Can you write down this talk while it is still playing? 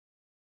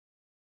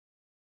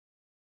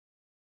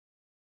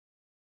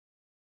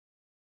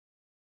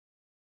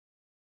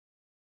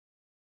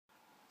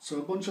So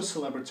a bunch of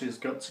celebrities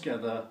got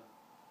together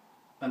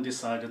and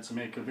decided to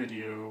make a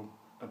video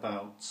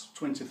about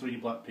 23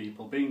 black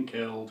people being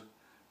killed,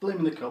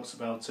 blaming the cops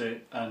about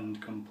it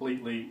and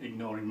completely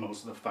ignoring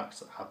most of the facts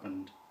that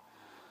happened.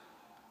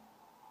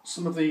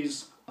 Some of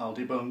these I'll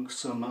debunk,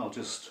 some I'll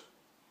just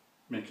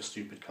make a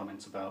stupid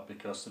comment about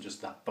because they're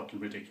just that fucking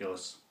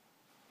ridiculous.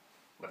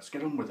 Let's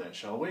get on with it,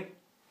 shall we?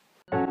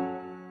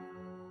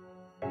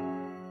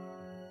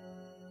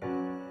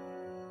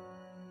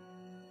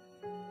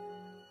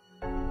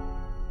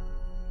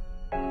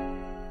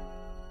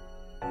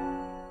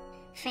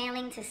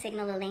 Failing to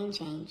signal a lane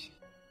change.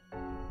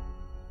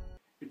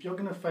 If you're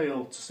going to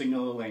fail to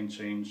signal a lane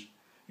change,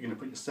 you're going to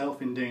put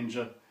yourself in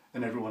danger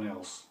and everyone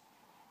else.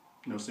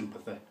 No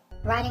sympathy.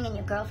 Riding in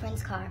your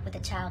girlfriend's car with a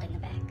child in the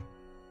back.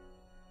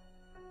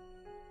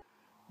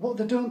 What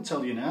they don't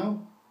tell you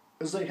now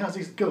is that he has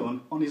his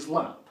gun on his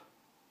lap.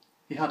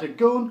 He had a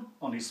gun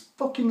on his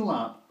fucking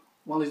lap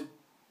while his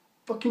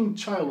fucking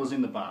child was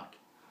in the back.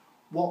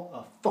 What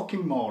a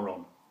fucking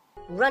moron.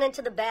 Run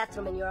into the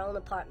bathroom in your own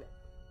apartment.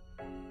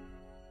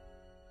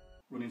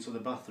 Run into the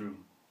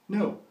bathroom.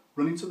 No,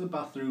 run into the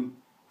bathroom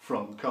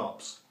from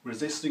cops,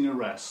 resisting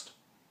arrest.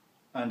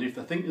 And if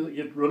they think that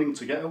you're running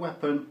to get a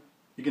weapon,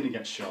 you're going to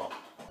get shot.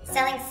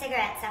 Selling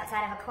cigarettes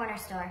outside of a corner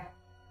store.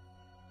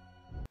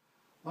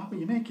 Wow,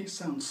 you make it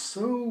sound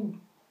so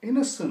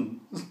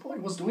innocent. That's what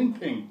he was doing,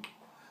 Pink.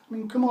 I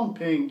mean, come on,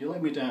 Pink, you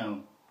let me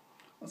down.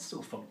 I'd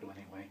still fuck you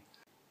anyway.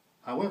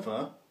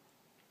 However,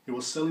 he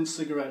was selling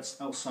cigarettes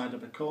outside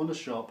of a corner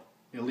shop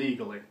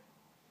illegally.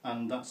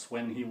 And that's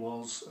when he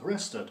was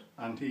arrested,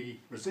 and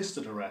he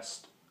resisted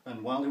arrest.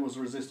 And while he was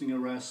resisting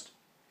arrest,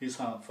 his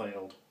heart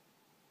failed.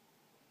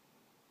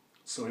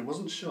 So he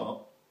wasn't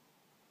shot,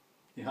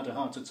 he had a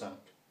heart attack.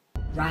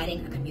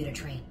 Riding a commuter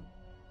train.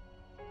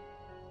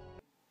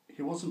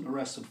 He wasn't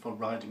arrested for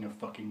riding a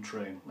fucking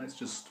train, let's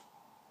just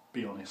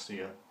be honest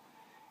here.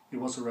 He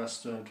was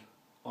arrested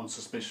on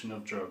suspicion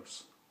of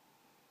drugs.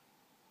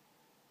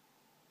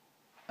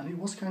 And he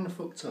was kind of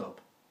fucked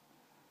up.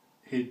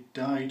 He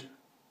died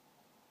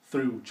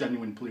through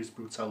genuine police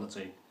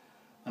brutality,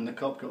 and the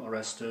cop got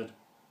arrested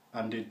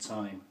and did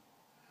time.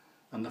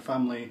 And the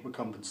family were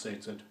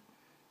compensated.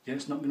 Yeah,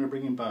 it's not going to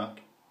bring him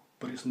back,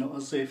 but it's not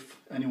as if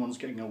anyone's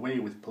getting away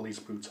with police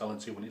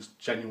brutality when it's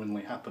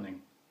genuinely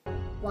happening.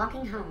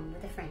 Walking home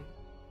with a friend.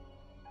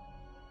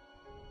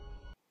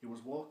 He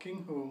was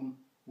walking home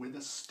with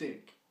a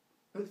stick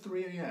at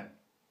 3 AM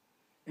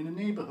in a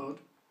neighbourhood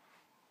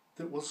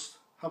that was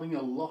having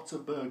a lot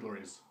of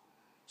burglaries.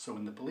 So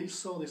when the police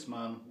saw this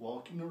man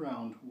walking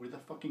around with a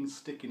fucking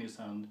stick in his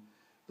hand,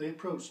 they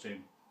approached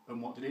him.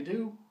 And what did he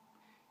do?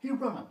 He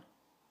ran.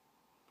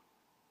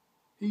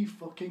 He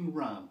fucking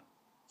ran.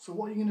 So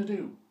what are you going to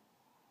do?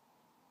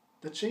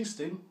 They chased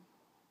him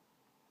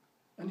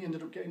and he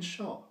ended up getting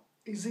shot.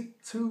 Is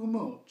it too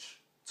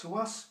much to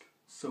ask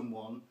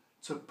someone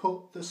to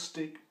put the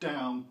stick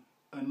down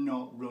and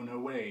not run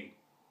away?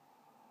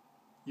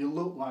 You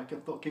look like a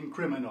fucking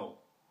criminal.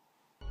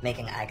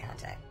 Making eye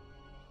contact.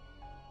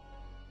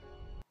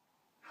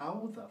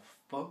 How the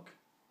fuck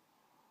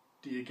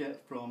do you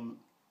get from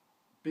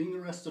being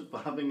arrested for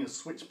having a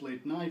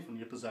switchblade knife in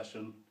your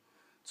possession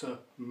to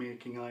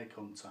making eye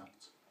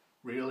contact?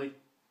 Really?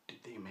 Did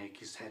they make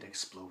his head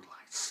explode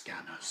like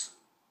scanners?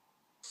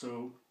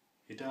 So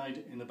he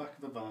died in the back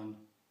of a van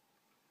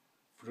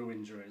through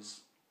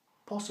injuries.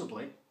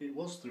 Possibly it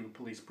was through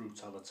police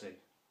brutality.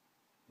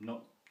 I'm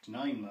not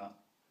denying that.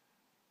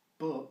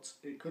 But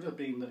it could have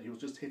been that he was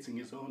just hitting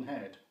his own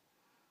head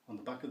on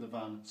the back of the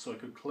van so he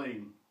could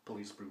claim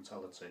police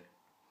brutality.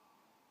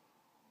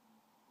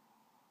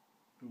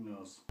 Who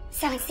knows?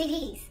 Selling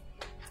CDs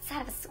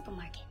outside of a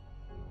supermarket.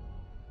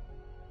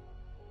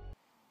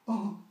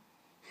 Oh,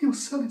 he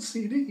was selling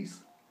CDs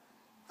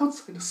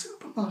outside a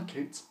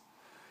supermarket.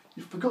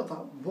 You forgot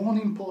that one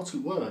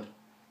important word.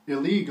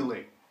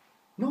 Illegally.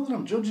 Not that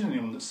I'm judging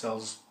anyone that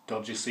sells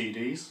dodgy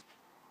CDs.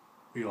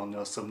 We all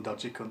know some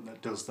dodgy cunt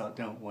that does that,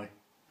 don't we?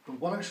 But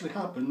what actually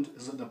happened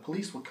is that the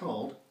police were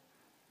called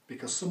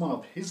because someone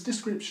of his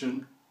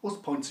description was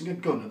pointing a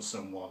gun at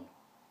someone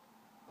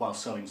while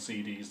selling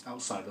CDs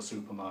outside the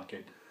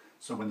supermarket.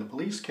 So when the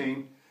police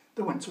came,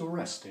 they went to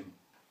arrest him.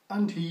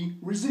 And he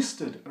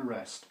resisted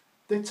arrest.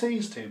 They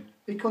tased him.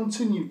 He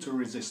continued to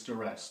resist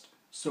arrest.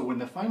 So when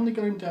they finally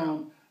got him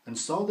down and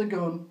saw the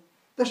gun,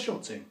 they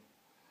shot him.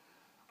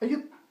 Are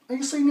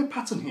you seeing a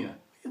pattern here?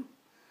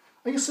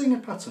 Are you seeing a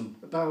pattern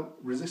about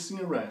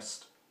resisting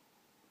arrest?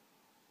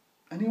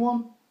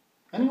 Anyone?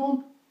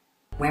 Anyone?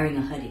 Wearing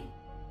a hoodie.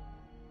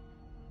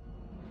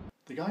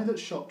 The guy that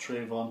shot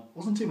Trayvon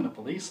wasn't even a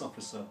police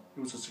officer,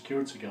 he was a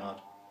security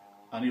guard.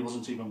 And he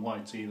wasn't even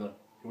white either,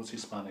 he was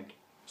Hispanic.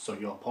 So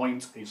your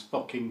point is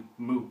fucking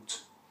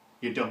moot,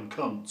 you dumb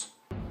cunt.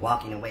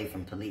 Walking away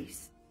from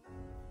police.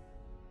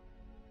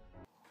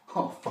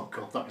 Oh fuck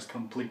off, that is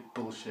complete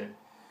bullshit.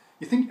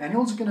 You think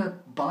anyone's gonna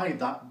buy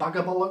that bag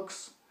of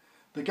bollocks?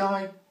 The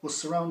guy was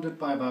surrounded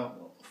by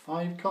about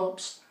 5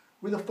 cops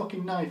with a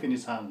fucking knife in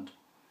his hand.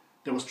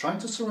 They was trying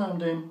to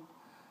surround him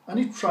and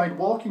he tried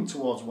walking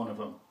towards one of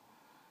them.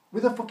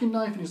 with a fucking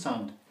knife in his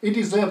hand. He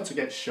deserved to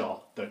get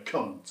shot, the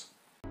cunt.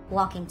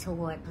 Walking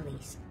toward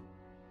police.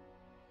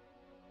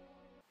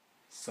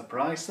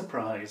 Surprise,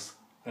 surprise.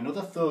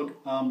 Another thug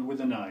armed with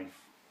a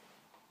knife.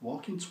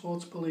 Walking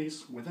towards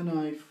police with a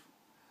knife.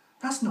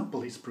 That's not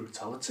police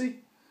brutality.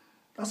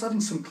 That's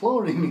adding some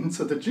chlorine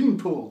into the gene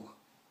pool.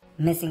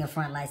 Missing a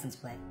front license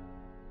plate.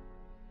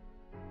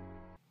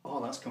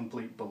 Oh, that's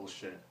complete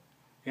bullshit.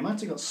 He might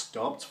have got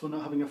stopped for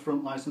not having a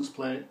front license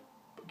plate,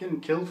 but getting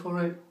killed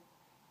for it?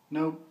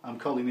 No, I'm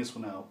calling this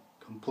one out.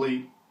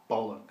 Complete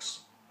bollocks.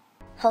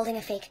 Holding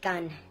a fake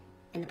gun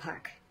in the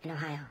park in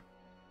Ohio.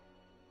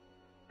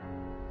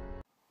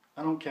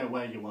 I don't care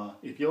where you are.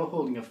 If you're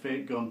holding a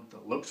fake gun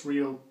that looks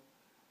real,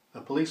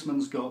 a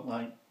policeman's got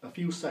like a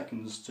few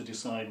seconds to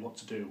decide what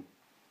to do.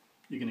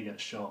 You're gonna get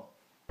shot.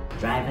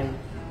 Driving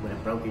with a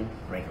broken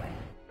brake light.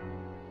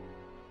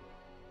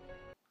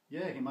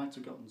 Yeah, he might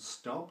have gotten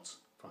stopped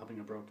for having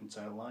a broken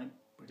tail light,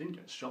 but he didn't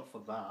get shot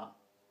for that.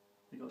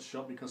 He got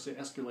shot because it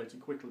escalated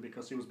quickly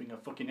because he was being a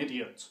fucking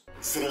idiot.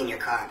 Sitting in your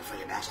car before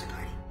your bachelor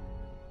party.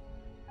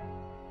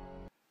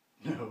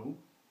 No.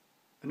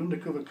 An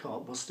undercover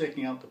cop was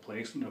staking out the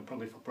place,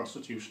 probably for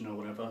prostitution or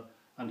whatever,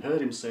 and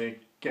heard him say,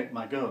 "Get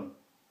my gun."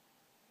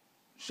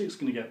 Shit's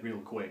gonna get real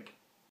quick.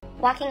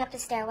 Walking up the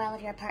stairwell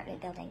of your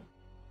apartment building.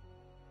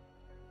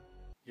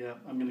 Yeah,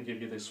 I'm gonna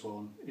give you this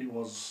one. It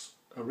was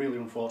a really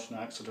unfortunate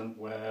accident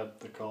where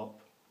the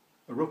cop,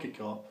 a rookie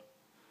cop,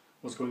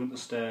 was going up the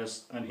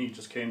stairs and he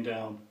just came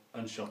down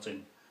and shot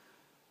him.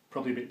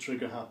 Probably a bit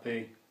trigger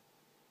happy.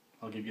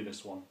 I'll give you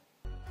this one.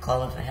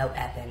 Calling for help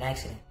after an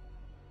accident.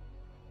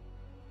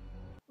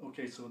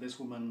 Okay, so this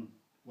woman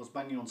was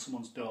banging on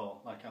someone's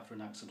door, like after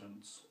an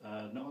accident.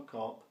 Not a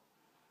cop.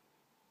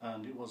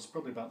 And it was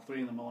probably about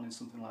 3 in the morning,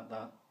 something like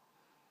that.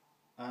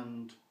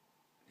 And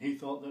he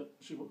thought that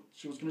she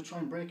was going to try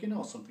and break in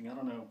or something, I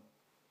don't know.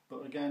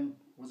 But again,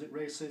 was it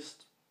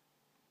racist?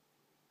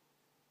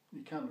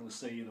 You can't really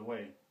say either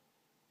way.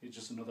 It's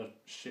just another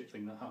shit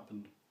thing that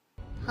happened.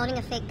 Holding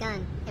a fake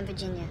gun in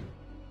Virginia.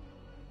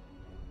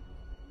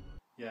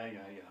 Yeah.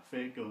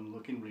 Fake gun,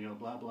 looking real,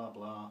 blah, blah,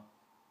 blah.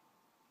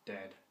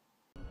 Dead.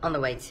 On the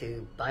way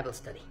to Bible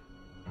study.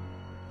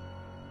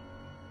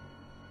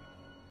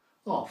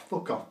 Oh,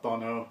 fuck off,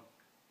 Bono.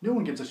 No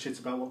one gives a shit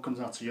about what comes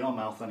out of your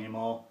mouth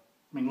anymore.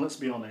 I mean, let's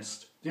be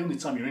honest. The only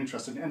time you're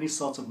interested in any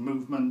sort of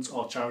movement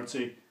or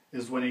charity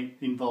is when it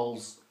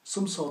involves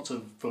some sort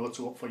of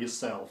photo up for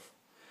yourself.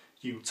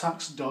 You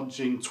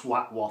tax-dodging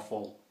twat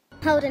waffle.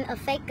 Holding a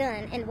fake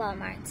gun in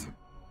Walmart.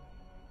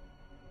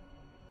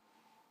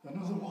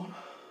 Another one.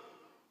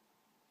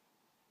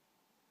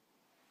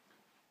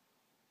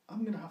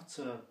 I'm gonna have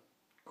to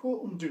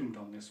quote Undoomed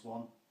on this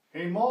one.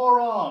 Hey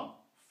moron!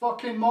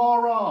 Fucking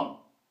moron!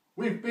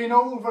 We've been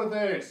over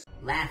this!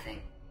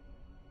 Laughing.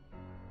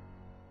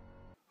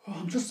 Oh,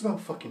 I'm just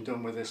about fucking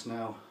done with this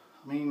now.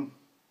 I mean,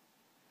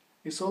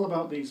 it's all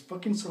about these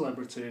fucking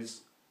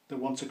celebrities that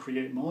want to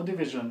create more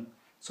division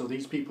so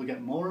these people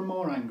get more and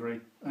more angry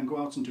and go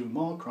out and do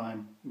more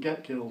crime and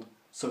get killed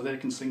so they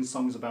can sing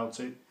songs about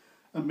it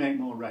and make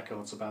more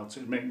records about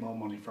it and make more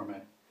money from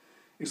it.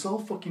 It's all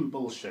fucking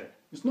bullshit.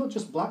 It's not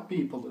just black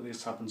people that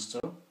this happens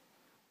to.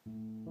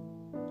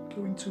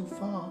 Going too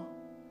far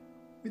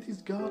with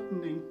his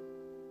gardening.